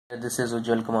This is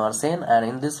Ujjwal Kumar Sen, and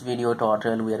in this video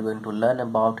tutorial we are going to learn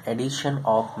about addition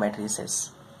of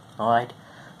matrices. Alright,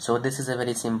 so this is a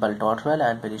very simple tutorial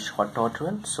and very short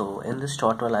tutorial. So in this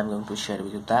tutorial I am going to share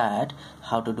with you that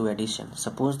how to do addition.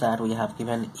 Suppose that we have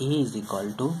given A is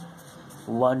equal to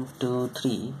 1 2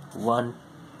 3 1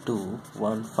 2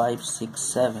 1 5 6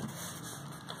 7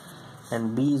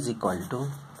 and B is equal to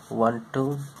 1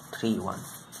 2 3 1.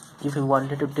 If we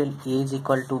wanted to tell A is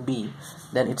equal to B,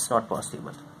 then it's not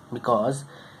possible, because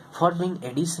for doing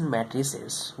addition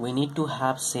matrices we need to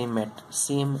have same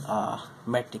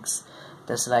matrix.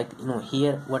 That's like,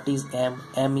 here what is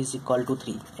m is equal to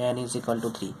 3, n is equal to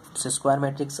 3. It's a square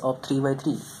matrix of 3 by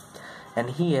 3,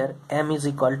 and here m is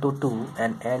equal to 2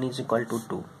 and n is equal to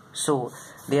 2. So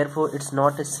therefore it's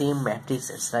not the same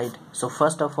matrices, right? So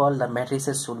first of all, the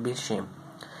matrices should be same.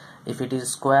 If it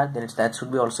is square, then that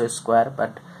should be also a square,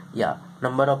 but yeah,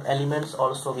 number of elements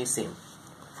also be same.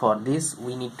 For this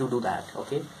we need to do that.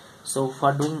 Okay, so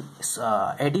for doing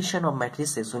addition of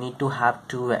matrices we need to have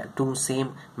two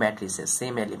same matrices,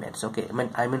 same elements. Okay,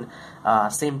 I mean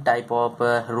same type of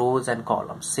rows and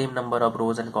columns, same number of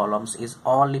rows and columns is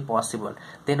only possible,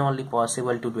 then only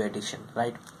possible to do addition,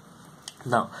 right?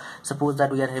 Now suppose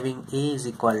that we are having A is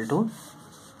equal to,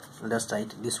 let's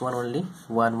write this one only,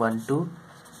 1 1 2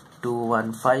 2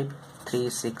 1 5 3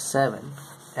 6 7,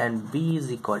 and B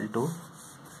is equal to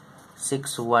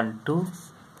 6 1 2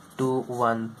 2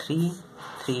 1 3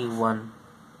 3 1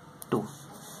 2.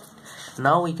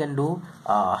 Now we can do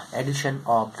addition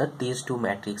of these two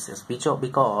matrices,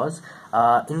 because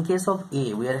in case of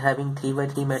A we are having 3 by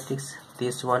 3 matrix,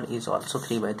 this one is also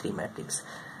 3 by 3 matrix.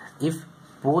 If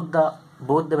both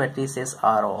the matrices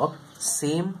are of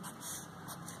same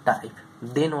type,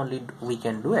 then only we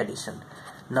can do addition.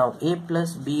 Now A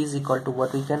plus B is equal to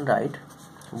what we can write,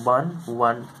 1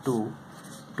 1 2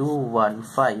 2 1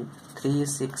 5 3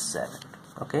 6 7.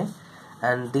 Okay,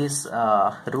 and this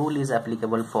rule is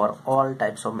applicable for all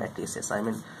types of matrices, I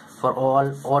mean for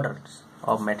all orders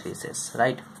of matrices,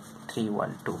 right? 3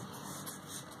 1 2.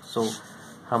 So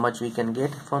how much we can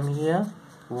get from here?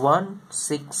 1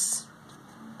 6,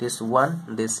 this 1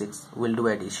 this 6 will do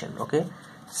addition. Okay,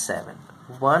 7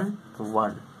 1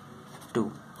 1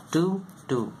 2 2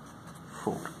 2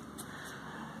 4.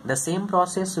 The same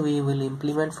process we will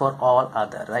implement for all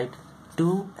other, right?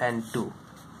 2 and 2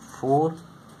 4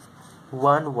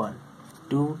 1 1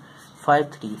 2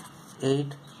 5 3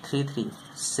 8 3 3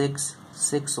 6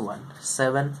 6 1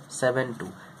 7 7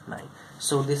 2 9.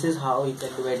 So this is how we can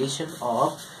do addition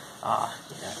of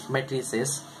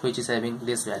matrices which is having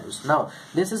these values. Now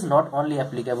this is not only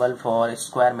applicable for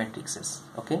square matrices.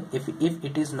 Okay, if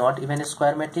it is not even a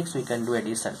square matrix, we can do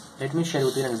addition. Let me share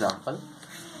with you an example.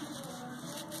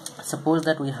 Suppose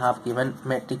that we have given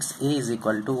matrix A is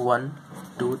equal to 1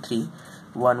 2 3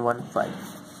 1 1 5,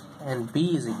 and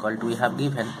B is equal to, we have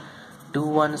given 2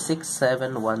 1 6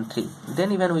 7 1 3.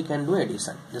 Then even we can do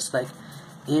addition, just like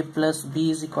A plus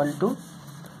B is equal to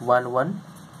 1 1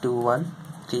 2 1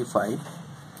 3 5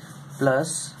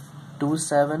 plus 2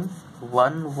 7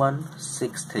 1 1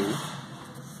 6 3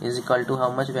 is equal to how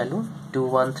much value? 2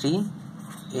 1 3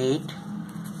 8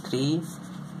 3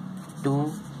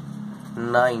 2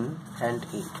 9 and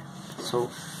 8. So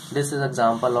this is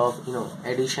example of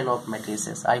addition of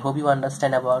matrices. I hope you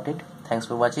understand about it. Thanks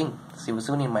for watching. See you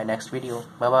soon in my next video.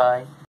 Bye bye.